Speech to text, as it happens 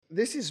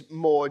this is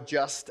more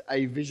just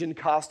a vision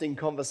casting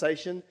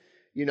conversation.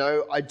 You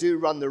know, I do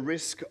run the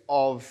risk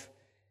of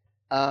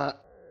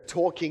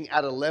talking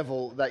at a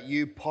level that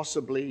you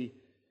possibly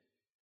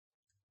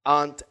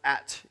aren't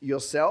at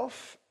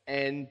yourself,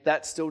 and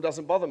that still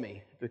doesn't bother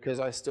me because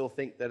I still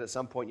think that at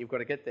some point you've got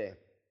to get there.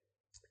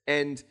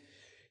 And,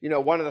 you know,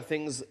 one of the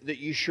things that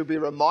you should be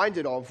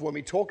reminded of when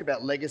we talk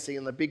about legacy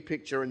and the big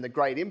picture and the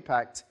great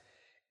impact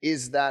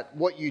is that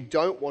what you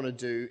don't want to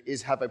do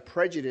is have a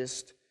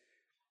prejudice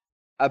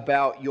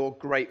about your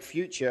great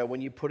future when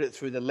you put it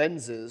through the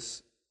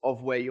lenses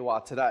of where you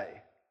are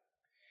today.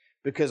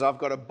 Because I've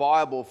got a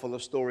Bible full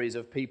of stories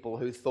of people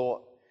who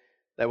thought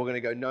they were going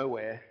to go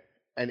nowhere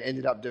and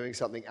ended up doing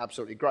something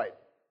absolutely great.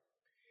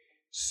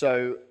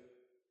 So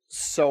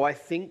I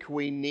think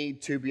we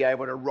need to be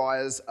able to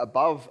rise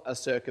above a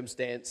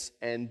circumstance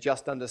and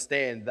just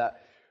understand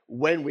that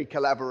when we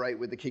collaborate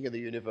with the King of the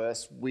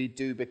universe, we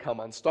do become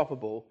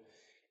unstoppable.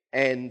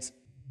 And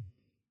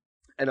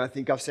I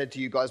think I've said to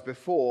you guys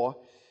before,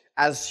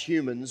 as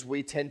humans,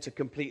 we tend to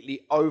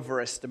completely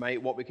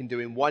overestimate what we can do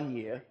in 1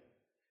 year,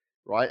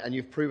 right? And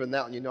you've proven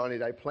that on your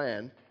 90-day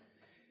plan.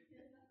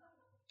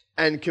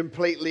 And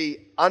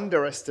completely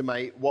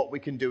underestimate what we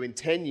can do in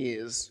 10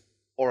 years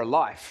or a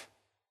life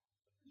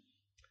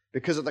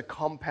because of the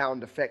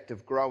compound effect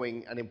of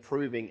growing and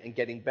improving and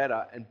getting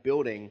better and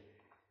building.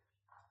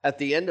 At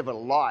the end of a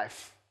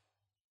life,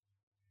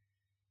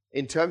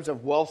 in terms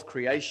of wealth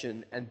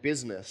creation and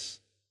business,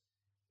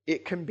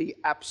 it can be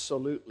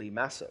absolutely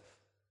massive.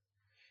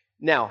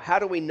 Now, how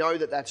do we know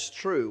that that's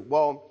true?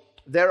 Well,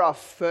 there are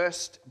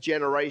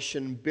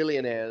first-generation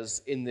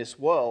billionaires in this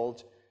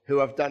world who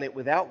have done it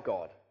without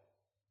God.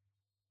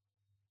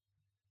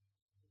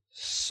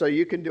 So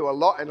you can do a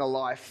lot in a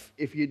life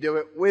if you do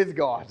it with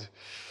God.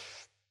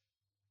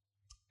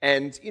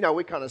 And, you know,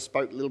 we kind of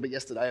spoke a little bit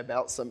yesterday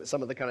about some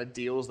of the kind of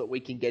deals that we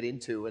can get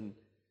into,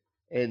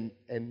 and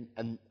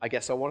I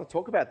guess I want to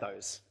talk about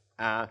those.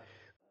 I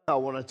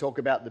want to talk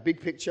about the big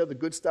picture, the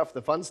good stuff,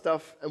 the fun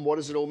stuff, and what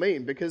does it all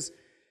mean? Because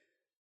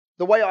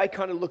the way I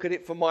kind of look at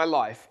it for my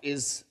life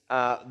is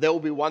there will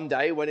be one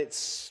day when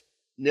it's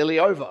nearly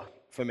over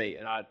for me,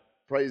 and I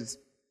praise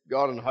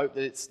God and hope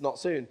that it's not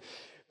soon.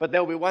 But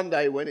there'll be one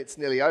day when it's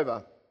nearly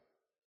over.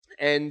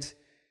 And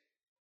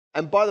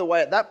by the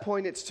way, at that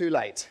point, it's too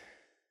late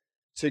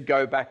to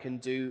go back and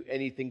do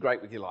anything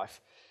great with your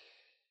life.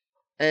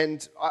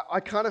 And I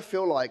kind of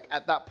feel like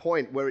at that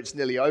point where it's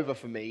nearly over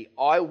for me,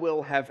 I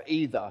will have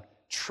either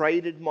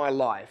traded my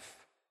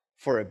life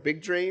for a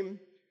big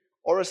dream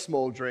or a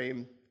small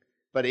dream,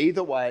 but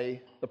either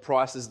way, the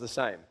price is the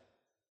same.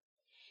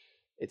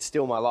 It's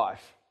still my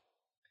life.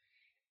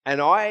 And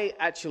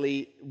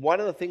one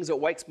of the things that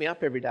wakes me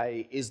up every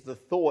day is the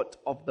thought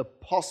of the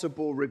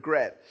possible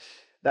regret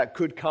that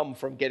could come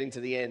from getting to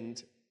the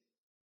end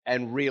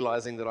and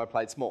realizing that I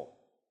played small.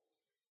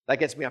 That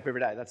gets me up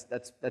every day.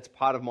 That's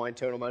part of my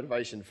internal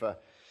motivation for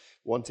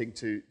wanting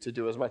to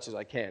do as much as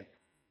I can.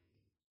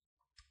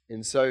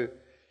 And so,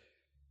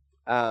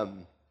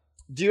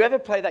 do you ever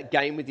play that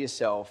game with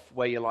yourself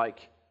where you're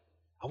like,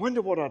 I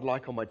wonder what I'd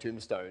like on my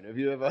tombstone? Have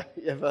you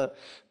ever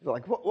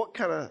like, what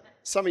kind of,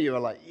 some of you are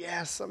like,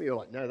 yes, some of you are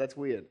like, no, that's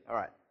weird. All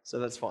right, so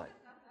that's fine.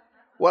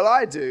 Well,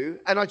 I do,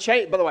 and I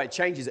change, by the way, it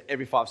changes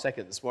every 5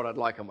 seconds what I'd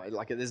like on my,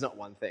 like, there's not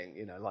one thing,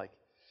 you know, like,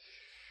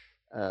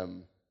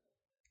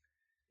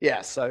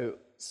 yeah, so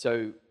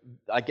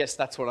I guess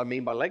that's what I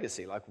mean by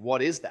legacy. Like,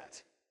 what is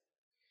that?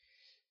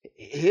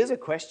 Here's a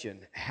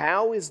question.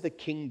 How is the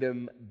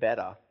kingdom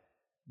better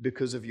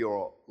because of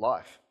your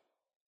life?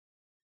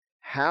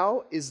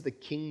 How is the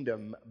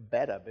kingdom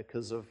better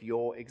because of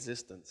your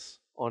existence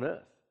on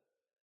earth?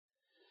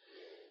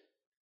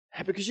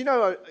 Because you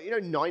know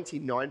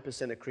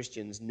 99% of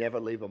Christians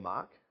never leave a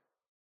mark.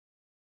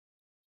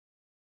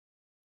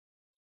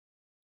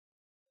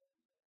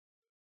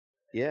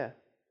 Yeah.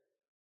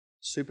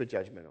 Super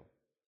judgmental.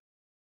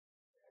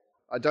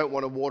 I don't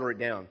want to water it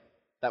down.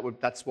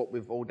 That's what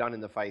we've all done in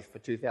the faith for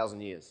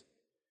 2,000 years.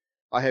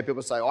 I hear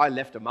people say, I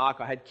left a mark,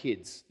 I had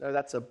kids. No,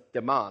 that's a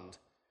demand.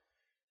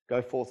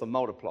 Go forth and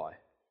multiply.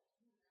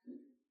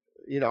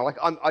 You know, like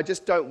I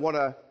just don't want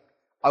to,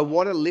 I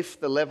want to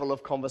lift the level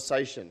of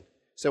conversation.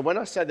 So when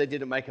I say they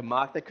didn't make a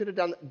mark, they could have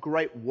done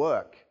great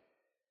work.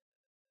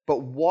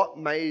 But what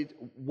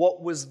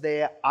was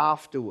there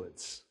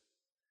afterwards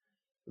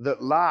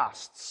that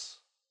lasts?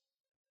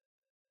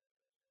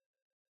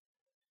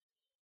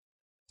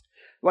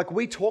 Like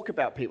we talk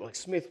about people like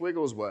Smith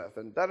Wigglesworth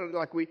and that,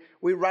 like we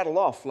rattle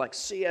off like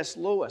C.S.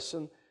 Lewis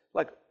and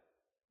like,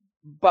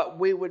 but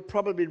we would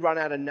probably run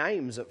out of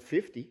names at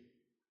 50.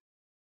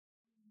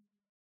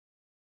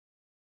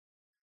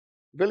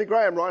 Billy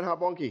Graham,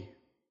 Reinhard Bonnke.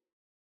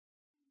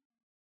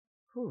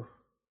 Whew. Do you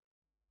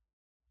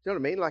know what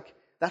I mean? Like,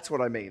 that's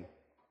what I mean.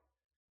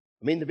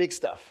 I mean the big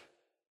stuff.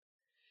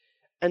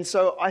 And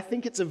so I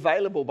think it's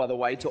available, by the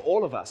way, to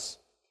all of us.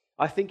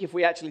 I think if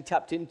we actually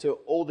tapped into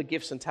all the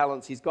gifts and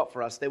talents he's got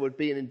for us, there would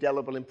be an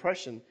indelible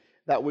impression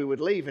that we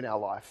would leave in our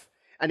life.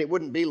 And it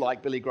wouldn't be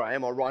like Billy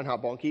Graham or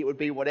Reinhard Bonnke. It would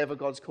be whatever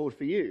God's called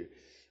for you.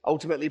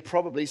 ultimately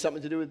probably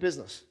something to do with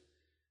business.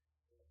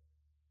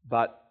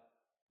 But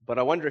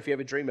I wonder if you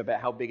ever dream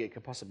about how big it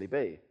could possibly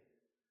be.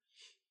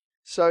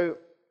 So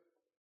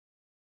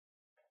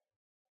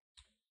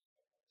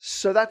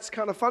that's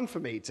kind of fun for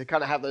me to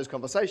kind of have those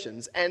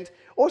conversations, and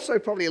also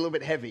probably a little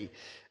bit heavy.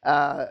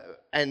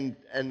 And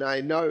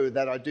I know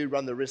that I do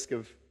run the risk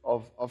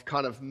of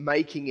kind of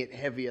making it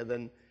heavier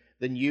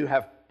than you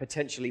have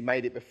potentially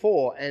made it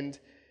before. And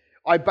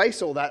I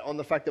base all that on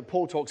the fact that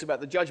Paul talks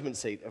about the judgment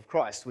seat of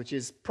Christ, which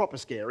is proper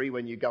scary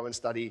when you go and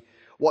study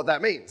what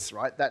that means,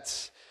 right?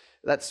 That's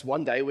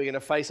one day we're going to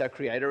face our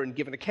Creator and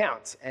give an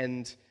account.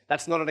 And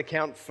that's not an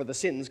account for the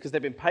sins because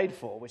they've been paid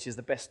for, which is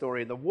the best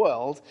story in the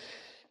world.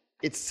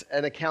 It's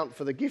an account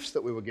for the gifts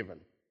that we were given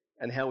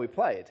and how we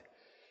played.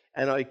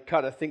 And I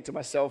kind of think to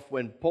myself,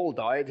 when Paul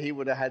died, he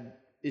would have had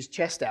his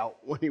chest out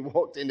when he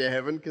walked into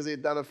heaven because he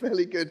had done a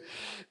fairly good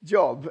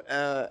job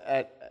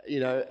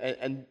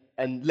and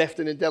left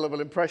an indelible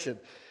impression.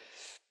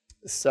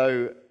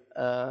 So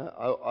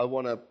I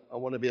want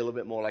to be a little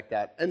bit more like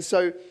that. And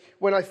so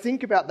when I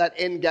think about that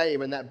end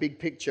game and that big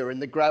picture and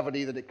the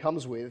gravity that it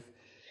comes with,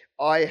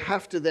 I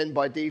have to then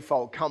by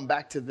default come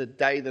back to the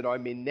day that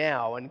I'm in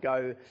now and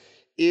go,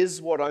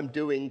 is what I'm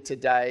doing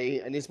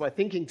today and is my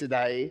thinking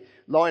today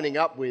lining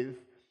up with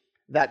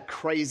that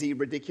crazy,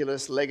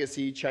 ridiculous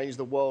legacy, change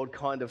the world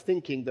kind of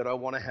thinking that I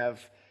want to have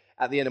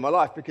at the end of my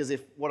life? Because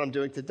if what I'm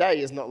doing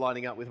today is not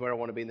lining up with where I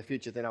want to be in the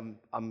future, then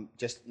I'm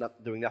just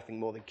not doing nothing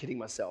more than kidding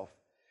myself.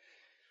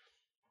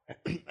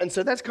 And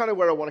so that's kind of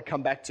where I want to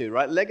come back to,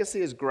 right?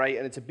 Legacy is great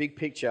and it's a big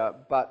picture,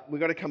 but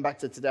we've got to come back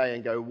to today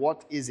and go,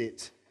 what is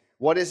it?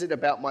 What is it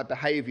about my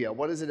behavior?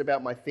 What is it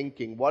about my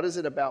thinking? What is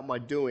it about my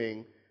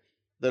doing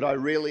that I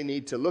really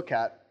need to look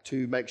at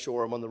to make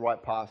sure I'm on the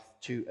right path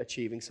to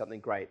achieving something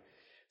great?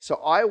 So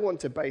I want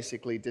to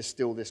basically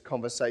distill this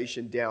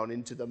conversation down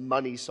into the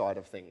money side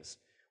of things,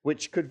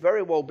 which could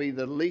very well be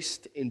the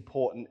least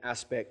important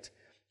aspect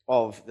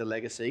of the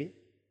legacy,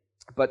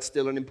 but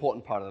still an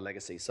important part of the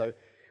legacy. So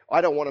I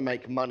don't want to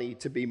make money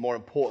to be more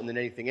important than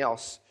anything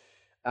else.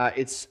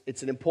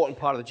 It's an important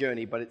part of the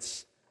journey, but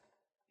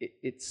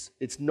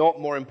it's not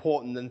more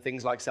important than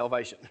things like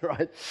salvation,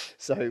 right?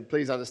 So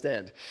please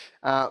understand.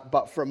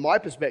 But from my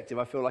perspective,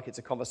 I feel like it's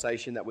a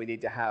conversation that we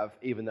need to have,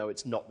 even though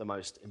it's not the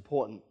most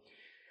important.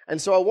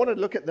 And so I want to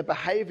look at the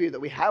behavior that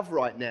we have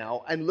right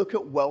now and look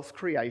at wealth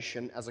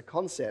creation as a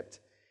concept.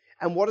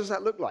 And what does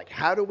that look like?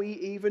 How do we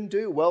even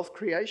do wealth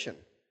creation?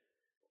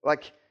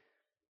 Like,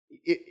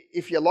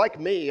 if you're like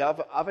me,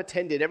 I've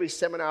attended every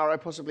seminar I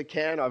possibly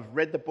can. I've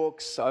read the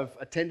books. I've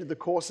attended the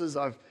courses.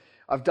 I've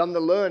done the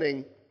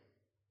learning.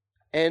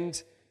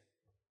 And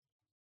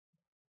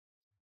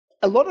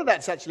a lot of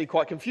that's actually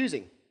quite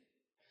confusing.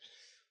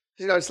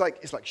 You know, it's like,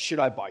 should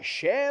I buy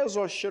shares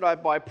or should I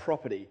buy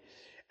property?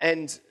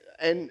 And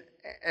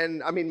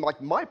I mean,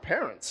 like my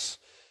parents,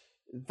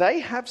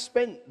 they have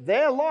spent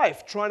their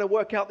life trying to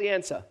work out the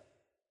answer.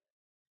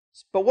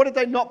 But what did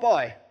they not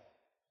buy?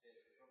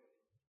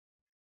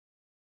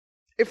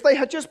 If they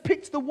had just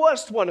picked the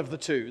worst one of the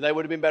two, they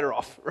would have been better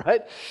off,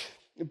 right?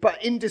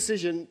 But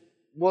indecision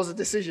was a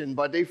decision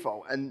by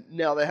default, and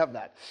now they have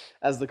that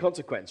as the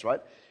consequence, right?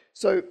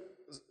 So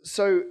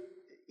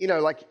you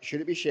know, like,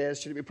 should it be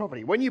shares? Should it be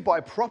property? When you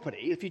buy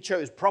property, if you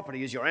chose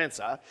property as your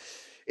answer,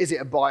 is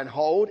it a buy and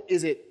hold?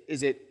 Is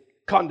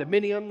it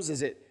condominiums?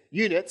 Is it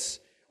units?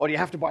 Or do you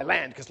have to buy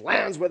land because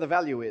land's where the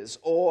value is?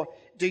 Or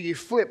do you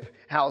flip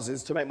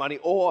houses to make money?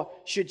 Or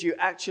should you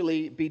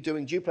actually be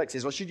doing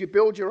duplexes? Or should you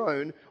build your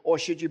own? Or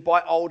should you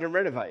buy old and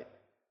renovate?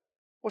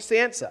 What's the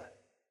answer?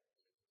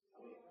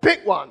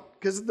 Pick one,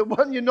 because the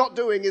one you're not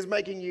doing is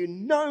making you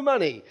no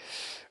money,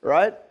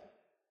 right?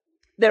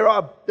 There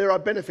are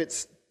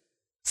benefits.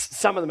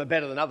 Some of them are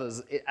better than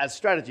others as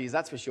strategies,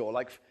 that's for sure.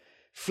 Like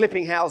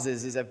flipping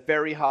houses is a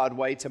very hard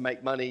way to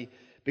make money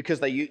because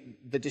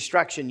the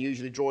distraction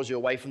usually draws you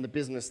away from the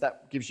business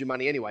that gives you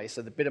money anyway.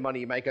 So the bit of money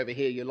you make over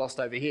here, you're lost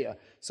over here.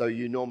 So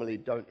you normally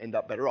don't end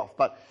up better off.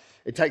 But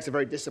it takes a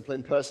very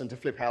disciplined person to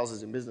flip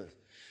houses in business.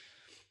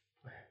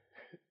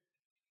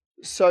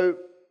 So,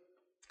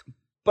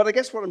 but I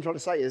guess what I'm trying to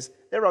say is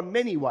there are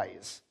many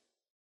ways.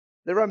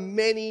 There are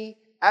many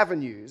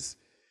avenues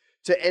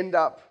to end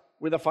up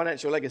with a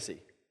financial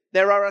legacy.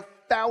 There are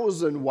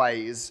 1,000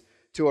 ways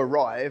to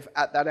arrive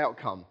at that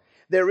outcome.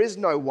 There is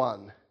no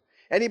one.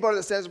 Anybody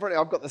that says,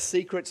 I've got the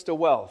secrets to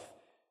wealth,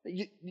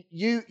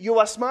 you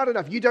are smart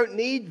enough. You don't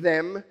need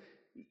them.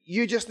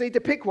 You just need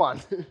to pick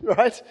one,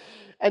 right?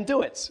 And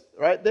do it,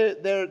 right?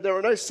 There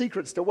are no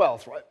secrets to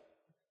wealth, right?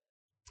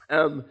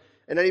 And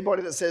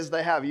anybody that says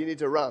they have, you need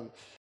to run.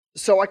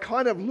 So I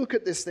kind of look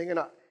at this thing and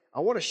I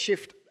want to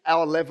shift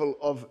our level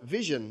of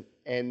vision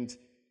and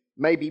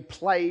maybe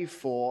play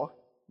for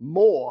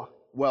more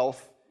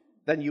wealth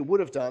than you would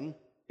have done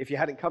if you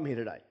hadn't come here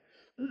today.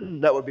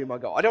 That would be my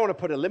goal. I don't want to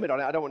put a limit on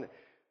it.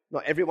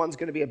 Not everyone's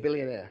going to be a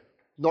billionaire.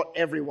 Not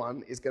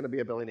everyone is going to be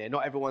a billionaire.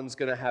 Not everyone's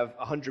going to have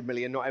 100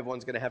 million. Not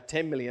everyone's going to have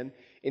 10 million.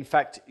 In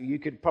fact, you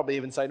could probably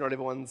even say not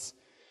everyone's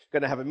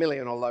going to have $1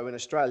 million, although in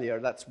Australia,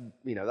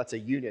 that's a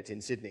unit in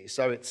Sydney.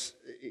 So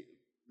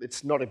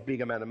it's not a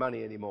big amount of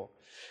money anymore.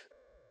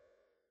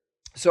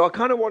 So I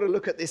kind of want to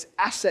look at this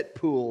asset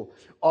pool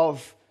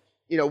of,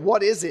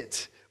 what is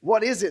it?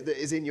 What is it that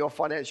is in your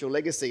financial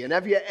legacy? And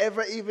have you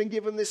ever even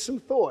given this some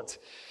thought?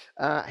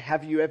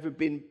 Have you ever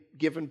been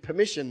given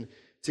permission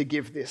to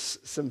give this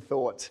some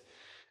thought?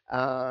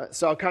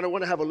 So I kind of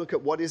want to have a look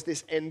at what is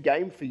this end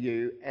game for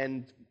you,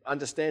 and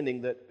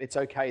understanding that it's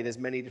okay, there's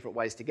many different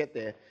ways to get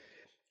there.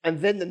 And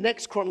then the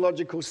next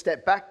chronological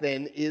step back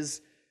then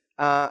is,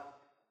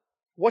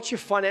 what's your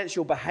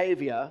financial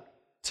behavior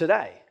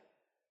today?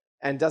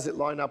 And does it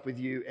line up with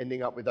you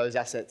ending up with those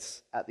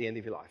assets at the end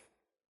of your life?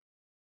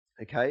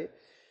 Okay?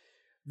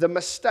 The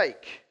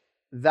mistake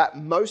that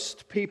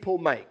most people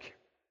make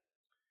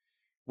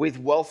with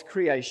wealth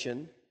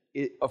creation,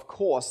 of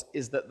course,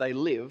 is that they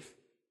live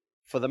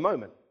for the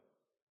moment.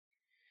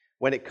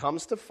 When it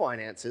comes to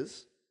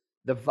finances,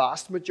 the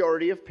vast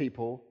majority of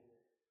people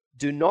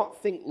do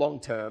not think long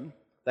term,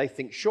 they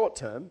think short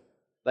term,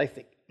 they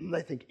think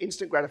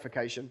instant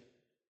gratification,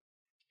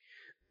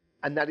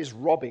 and that is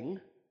robbing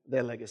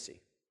their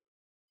legacy.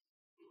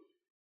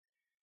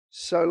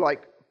 So,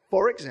 like,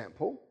 for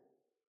example,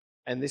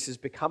 and this has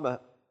become a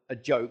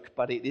joke,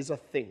 but it is a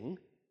thing,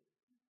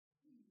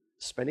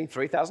 spending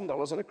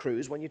 $3,000 on a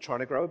cruise when you're trying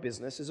to grow a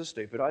business is a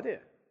stupid idea.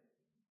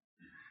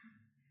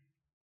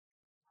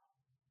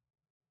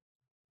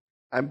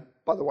 And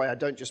by the way, I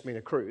don't just mean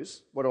a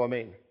cruise. What do I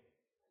mean?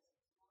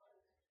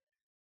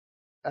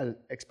 An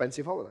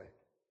expensive holiday.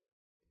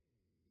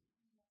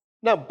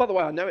 Now, by the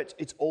way, I know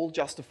it's all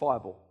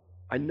justifiable.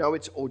 I know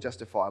it's all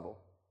justifiable.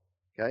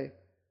 Okay?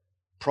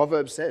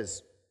 Proverbs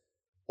says,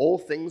 all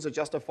things are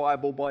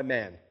justifiable by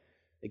man.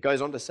 It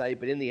goes on to say,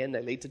 but in the end,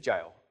 they lead to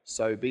jail.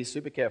 So be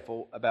super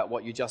careful about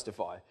what you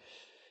justify.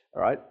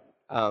 All right?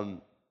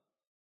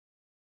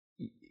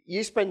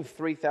 You spend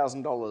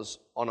 $3,000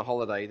 on a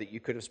holiday that you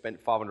could have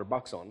spent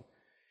 $500 on,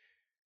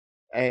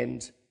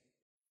 and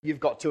you've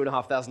got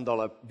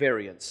 $2,500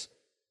 variance.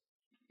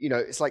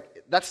 It's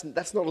like that's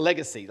not a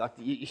legacy. Like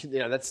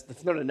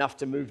that's not enough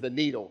to move the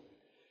needle.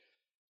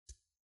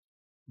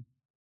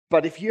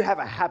 But if you have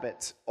a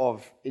habit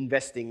of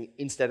investing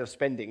instead of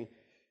spending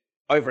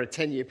over a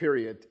 10-year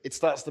period, it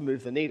starts to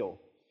move the needle.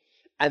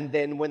 And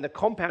then when the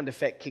compound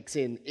effect kicks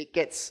in, it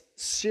gets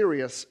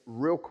serious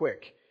real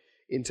quick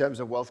in terms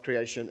of wealth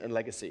creation and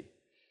legacy.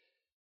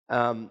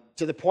 To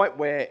the point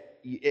where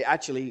it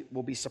actually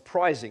will be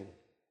surprising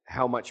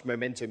how much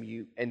momentum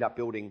you end up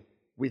building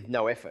with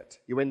no effort.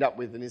 You end up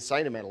with an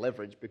insane amount of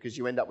leverage because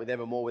you end up with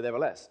ever more with ever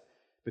less.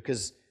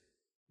 Because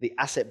the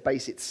asset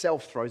base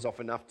itself throws off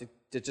enough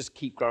to just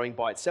keep growing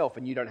by itself,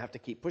 and you don't have to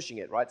keep pushing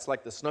it, right? It's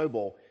like the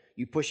snowball.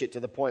 You push it to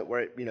the point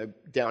where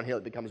downhill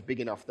it becomes big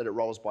enough that it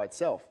rolls by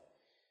itself.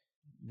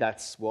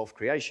 That's wealth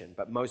creation.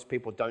 But most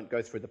people don't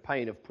go through the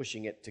pain of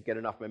pushing it to get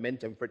enough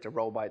momentum for it to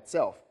roll by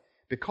itself,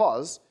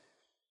 because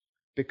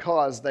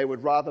they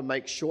would rather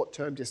make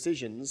short-term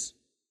decisions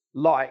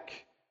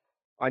like,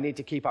 I need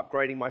to keep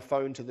upgrading my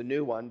phone to the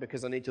new one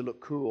because I need to look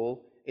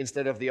cool,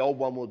 instead of the old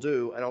one will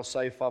do and I'll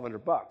save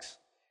 $500.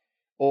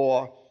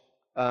 Or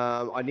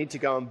I need to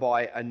go and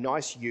buy a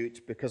nice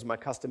ute because my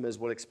customers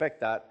will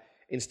expect that,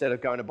 instead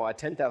of going to buy a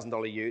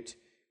 $10,000 ute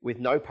with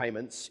no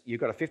payments.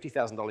 You've got a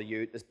 $50,000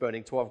 ute that's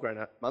burning $12,000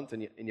 a month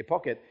in your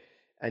pocket,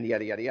 and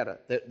yada, yada, yada.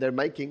 They're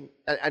making,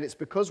 and it's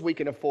because we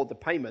can afford the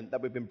payment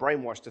that we've been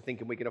brainwashed to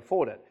thinking we can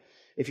afford it.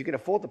 If you can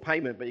afford the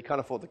payment but you can't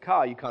afford the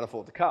car, you can't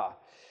afford the car.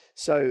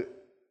 So,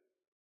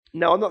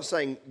 now I'm not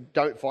saying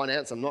don't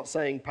finance. I'm not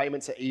saying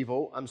payments are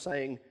evil. I'm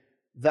saying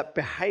that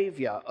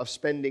behavior of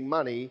spending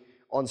money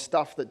on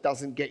stuff that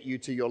doesn't get you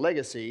to your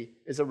legacy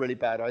is a really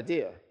bad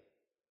idea.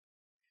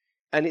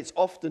 And it's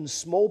often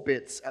small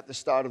bits at the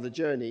start of the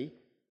journey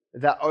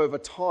that over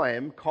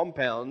time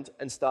compound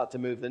and start to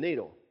move the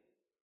needle.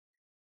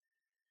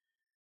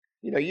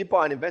 You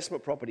buy an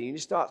investment property and you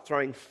start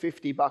throwing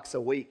 $50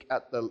 a week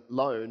at the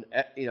loan,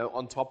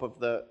 on top of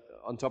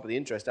the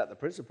interest at the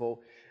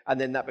principal, and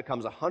then that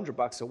becomes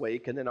 $100 a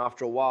week, and then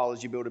after a while,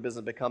 as you build a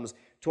business, it becomes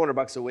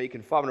 $200 a week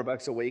and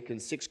 $500 a week and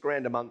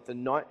 $6,000 a month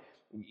and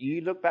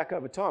you look back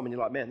over time and you're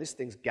like, man, this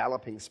thing's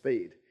galloping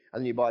speed.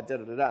 And then you buy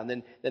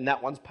and then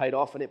that one's paid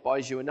off and it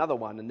buys you another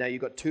one, and now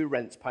you've got two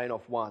rents paying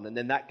off one, and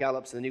then that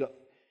gallops, and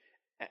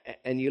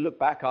then you look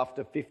back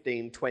after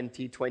 15,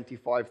 20,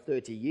 25,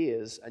 30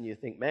 years and you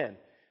think, man,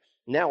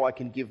 now I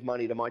can give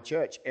money to my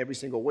church every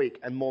single week,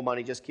 and more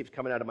money just keeps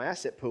coming out of my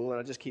asset pool, and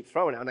I just keep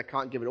throwing it, and I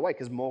can't give it away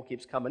because more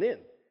keeps coming in.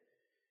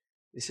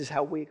 This is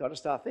how we got to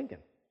start thinking.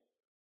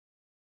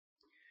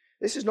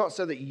 This is not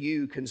so that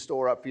you can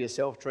store up for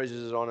yourself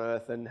treasures on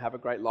earth and have a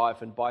great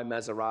life and buy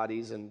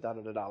Maseratis and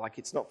da-da-da-da. Like,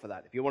 it's not for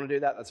that. If you want to do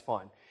that, that's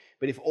fine.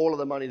 But if all of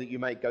the money that you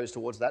make goes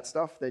towards that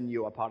stuff, then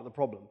you are part of the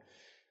problem,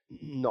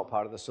 not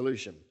part of the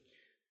solution.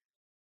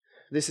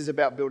 This is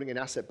about building an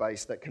asset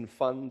base that can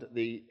fund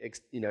the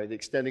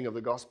extending of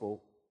the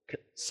gospel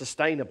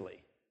sustainably,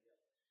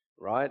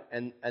 right?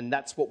 And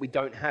that's what we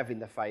don't have in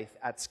the faith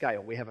at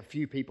scale. We have a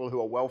few people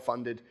who are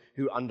well-funded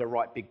who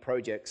underwrite big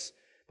projects,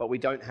 but we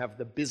don't have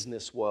the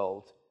business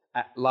world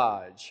at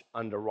large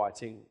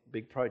underwriting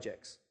big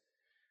projects.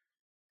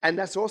 And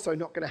that's also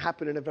not going to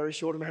happen in a very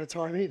short amount of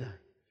time either.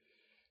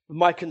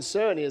 My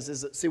concern is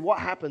that, see, what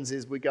happens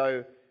is we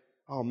go,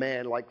 oh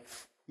man, like,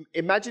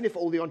 imagine if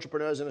all the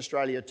entrepreneurs in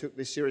Australia took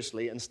this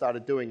seriously and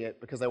started doing it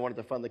because they wanted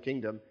to fund the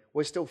kingdom.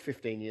 We're still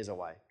 15 years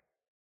away.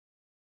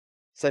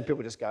 Some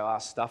people just go,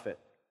 stuff it.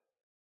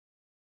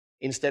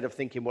 Instead of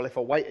thinking, well, if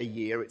I wait a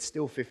year, it's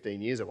still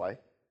 15 years away.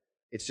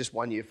 It's just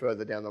 1 year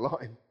further down the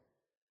line.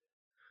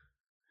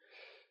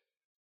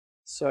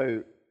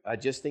 So I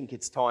just think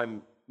it's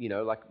time,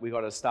 like we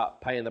got to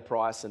start paying the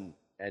price and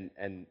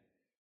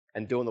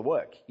doing the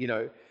work.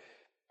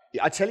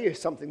 I tell you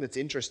something that's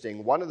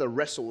interesting. One of the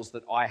wrestles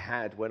that I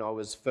had when I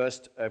was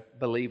first a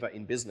believer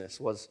in business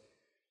was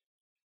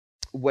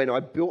when I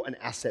built an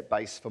asset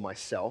base for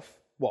myself.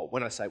 Well,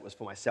 when I say it was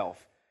for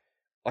myself,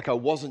 like I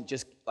wasn't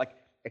just like,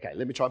 okay,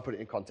 let me try and put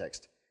it in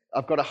context.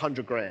 I've got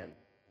 100 grand.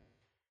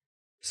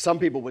 Some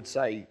people would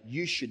say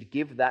you should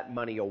give that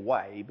money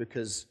away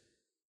because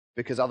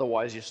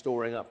otherwise you're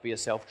storing up for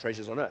yourself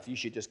treasures on earth. You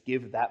should just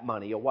give that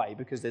money away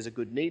because there's a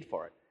good need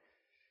for it.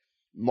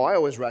 My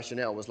always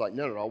rationale was like,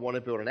 no, I want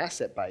to build an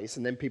asset base.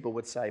 And then people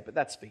would say, but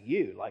that's for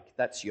you. Like,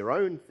 that's your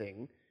own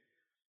thing.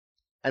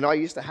 And I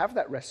used to have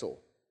that wrestle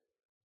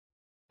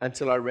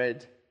until I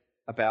read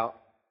about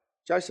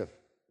Joseph,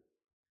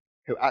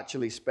 who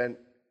actually spent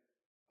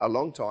a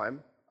long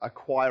time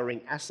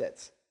acquiring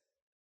assets,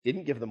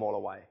 didn't give them all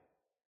away,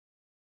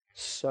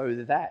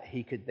 so that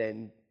he could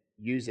then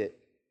use it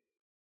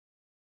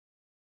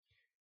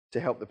to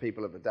help the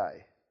people of the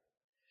day.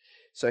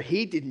 So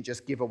he didn't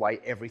just give away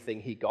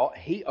everything he got.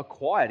 He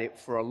acquired it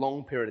for a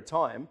long period of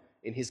time,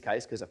 in his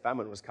case, because a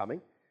famine was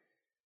coming,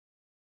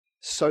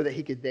 so that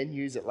he could then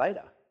use it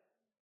later.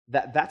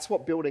 That's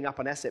what building up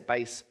an asset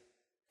base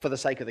for the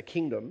sake of the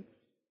kingdom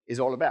is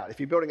all about. If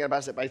you're building up an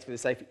asset base for the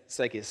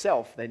sake of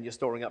yourself, then you're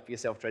storing up for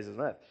yourself treasures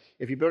on earth.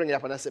 If you're building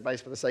up an asset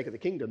base for the sake of the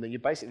kingdom, then you're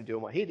basically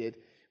doing what he did,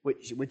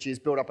 which is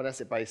build up an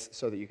asset base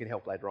so that you can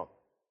help later on.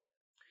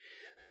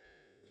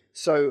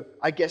 So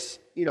I guess,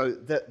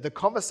 the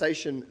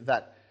conversation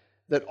that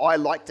I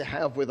like to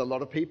have with a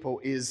lot of people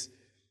is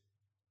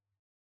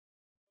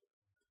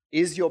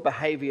your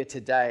behavior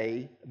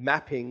today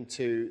mapping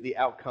to the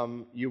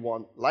outcome you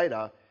want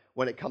later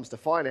when it comes to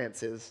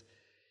finances?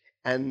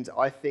 And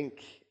I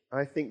think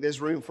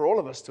there's room for all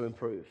of us to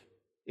improve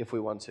if we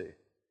want to.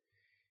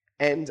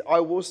 And I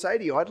will say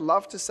to you, I'd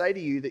love to say to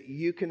you that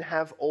you can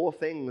have all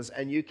things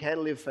and you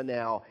can live for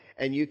now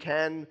and you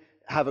can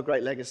have a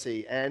great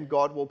legacy and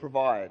God will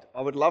provide.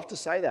 I would love to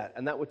say that,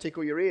 and that would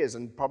tickle your ears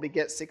and probably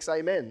get 6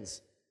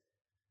 amens.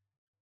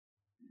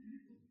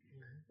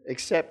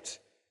 Except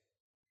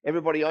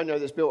everybody I know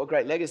that's built a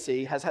great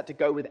legacy has had to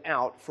go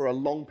without for a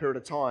long period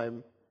of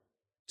time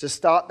to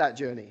start that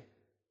journey.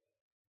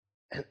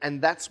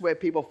 And that's where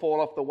people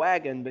fall off the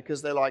wagon,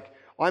 because they're like,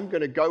 I'm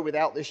going to go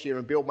without this year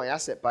and build my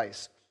asset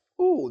base.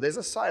 Ooh, there's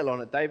a sale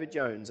on at David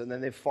Jones. And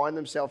then they find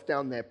themselves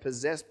down there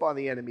possessed by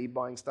the enemy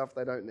buying stuff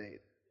they don't need.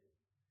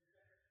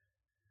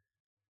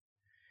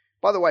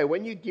 By the way,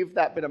 when you give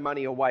that bit of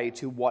money away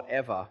to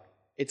whatever,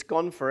 it's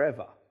gone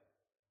forever.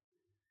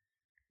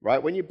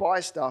 Right? When you buy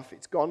stuff,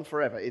 it's gone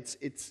forever.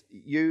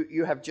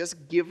 You have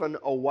just given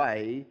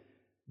away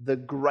the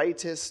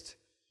greatest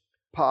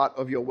part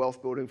of your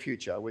wealth building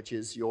future, which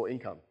is your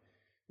income.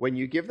 When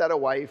you give that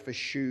away for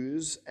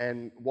shoes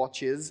and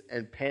watches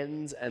and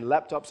pens and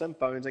laptops and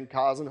phones and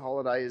cars and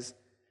holidays,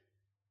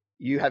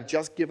 you have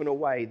just given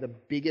away the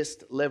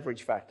biggest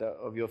leverage factor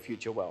of your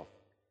future wealth.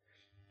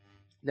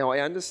 Now,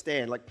 I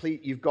understand, like, please,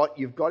 you've got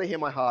to hear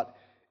my heart.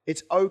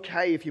 It's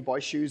okay if you buy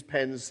shoes,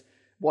 pens,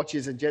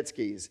 watches, and jet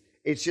skis.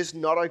 It's just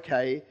not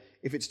okay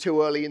if it's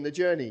too early in the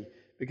journey,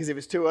 because if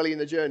it's too early in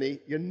the journey,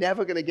 you're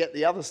never going to get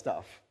the other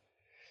stuff.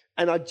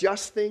 And I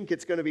just think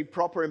it's going to be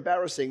proper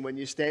embarrassing when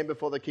you stand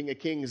before the King of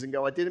Kings and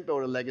go, I didn't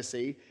build a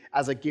legacy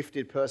as a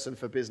gifted person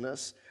for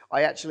business.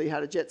 I actually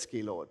had a jet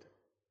ski, Lord.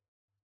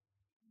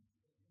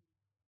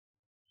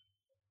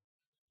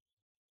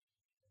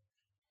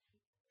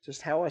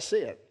 Just how I see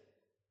it.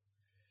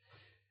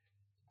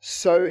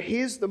 So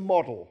here's the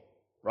model,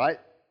 right?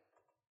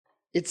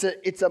 It's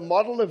a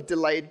model of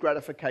delayed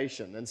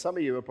gratification. And some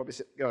of you are probably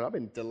going, I've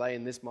been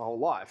delaying this my whole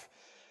life.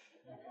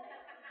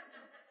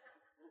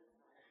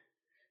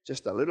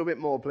 Just a little bit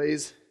more,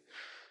 please.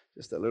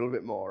 Just a little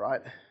bit more,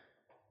 right?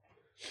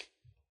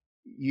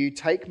 You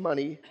take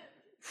money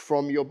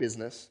from your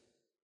business,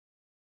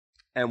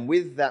 and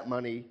with that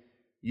money,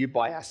 you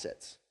buy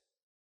assets.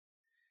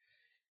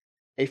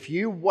 If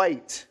you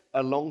wait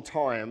a long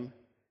time,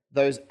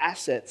 those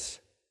assets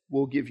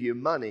will give you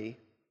money,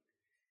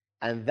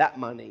 and that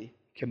money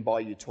can buy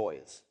you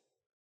toys.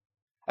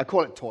 I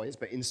call it toys,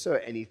 but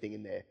insert anything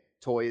in there.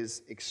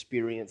 Toys,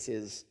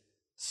 experiences,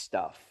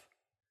 stuff.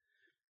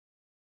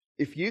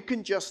 If you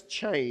can just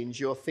change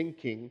your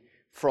thinking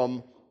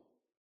from,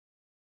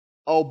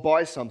 I'll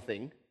buy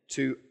something,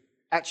 to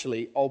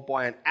actually, I'll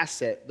buy an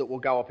asset that will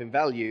go up in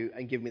value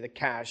and give me the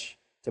cash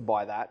to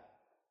buy that,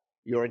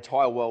 your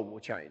entire world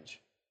will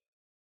change.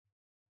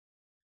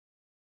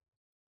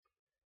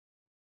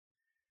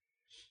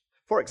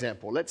 For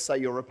example, let's say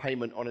your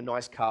repayment on a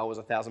nice car was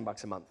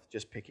 $1,000 a month,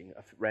 just picking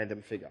a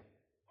random figure.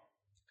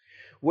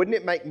 Wouldn't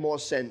it make more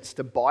sense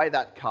to buy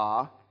that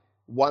car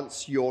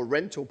once your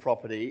rental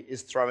property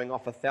is throwing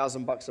off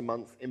 $1,000 a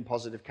month in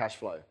positive cash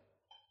flow?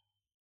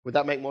 Would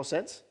that make more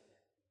sense?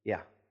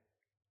 Yeah.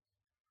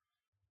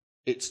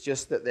 It's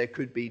just that there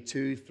could be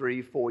 2,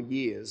 3, 4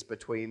 years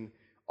between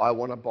I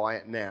want to buy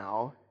it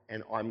now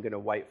and I'm going to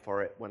wait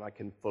for it when I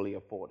can fully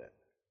afford it.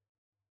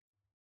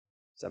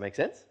 Does that make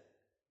sense?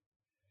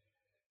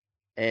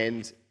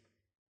 And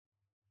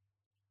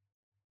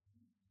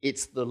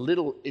it's the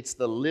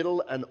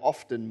little and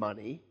often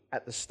money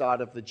at the start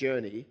of the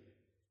journey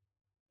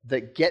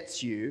that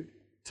gets you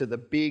to the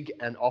big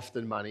and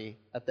often money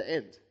at the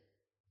end.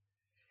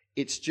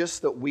 It's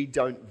just that we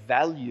don't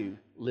value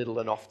little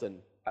and often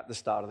at the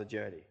start of the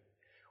journey.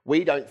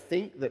 We don't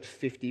think that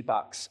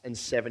 $50 and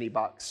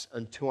 $70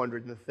 and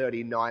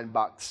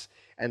 $239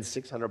 and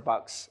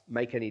 $600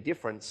 make any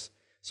difference.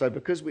 So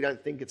because we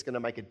don't think it's going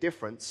to make a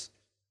difference,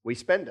 we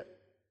spend it.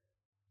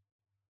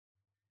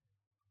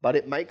 But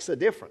it makes a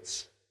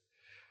difference.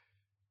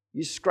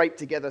 You scrape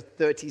together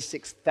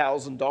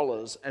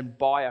 $36,000 and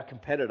buy a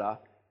competitor,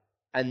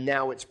 and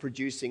now it's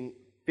producing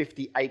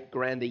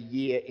 $58,000 a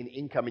year in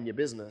income in your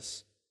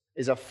business,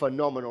 is a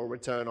phenomenal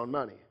return on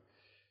money,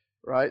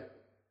 right?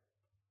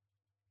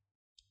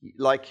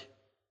 Like,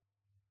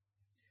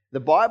 the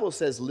Bible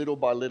says little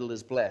by little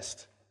is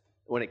blessed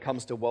when it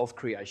comes to wealth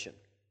creation,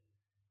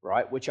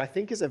 right? Which I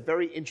think is a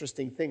very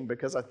interesting thing,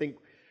 because I think,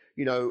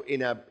 you know,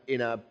 in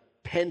a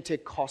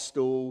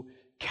Pentecostal,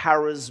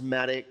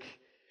 charismatic,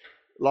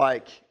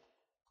 like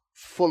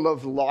full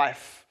of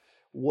life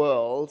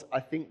world,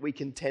 I think we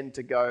can tend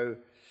to go,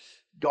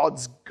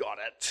 God's got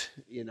it,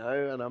 you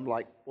know, and I'm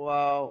like,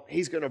 well,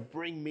 he's going to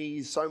bring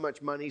me so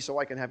much money so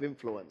I can have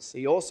influence.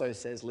 He also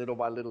says little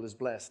by little is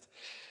blessed.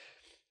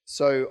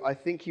 So I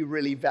think he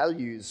really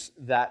values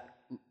that,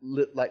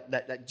 like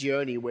that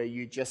journey where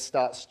you just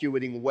start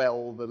stewarding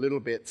well the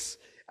little bits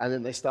and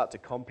then they start to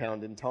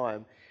compound in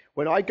time.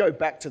 When I go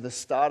back to the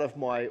start of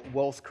my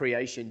wealth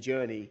creation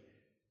journey,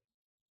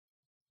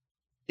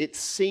 it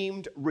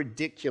seemed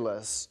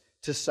ridiculous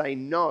to say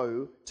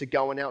no to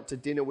going out to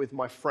dinner with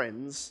my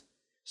friends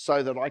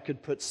so that I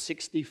could put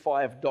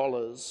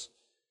 $65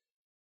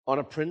 on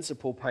a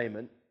principal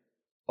payment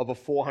of a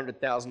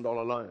 $400,000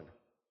 loan.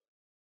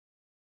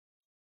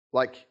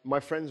 Like,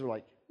 my friends were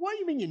like, what do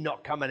you mean you're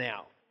not coming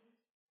out?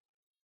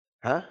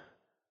 Huh?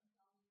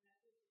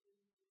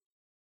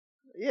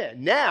 Yeah,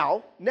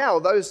 now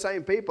those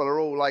same people are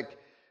all like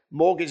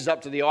mortgaged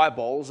up to the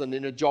eyeballs and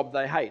in a job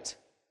they hate.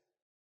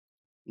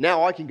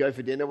 Now I can go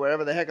for dinner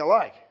wherever the heck I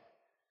like.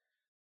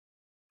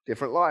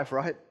 Different life,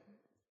 right?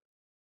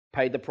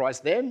 Paid the price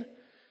then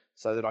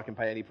so that I can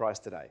pay any price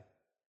today.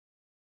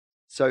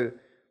 So,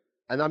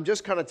 and I'm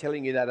just kind of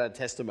telling you that as a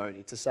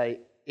testimony to say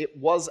it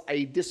was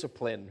a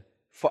discipline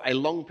for a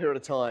long period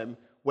of time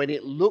when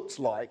it looked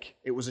like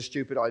it was a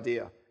stupid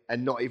idea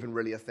and not even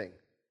really a thing.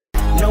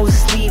 No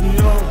sleep,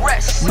 no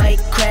rest. Might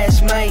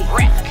crash, might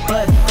wreck.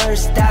 But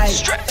first I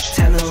stretch.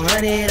 Time to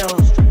run it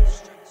off.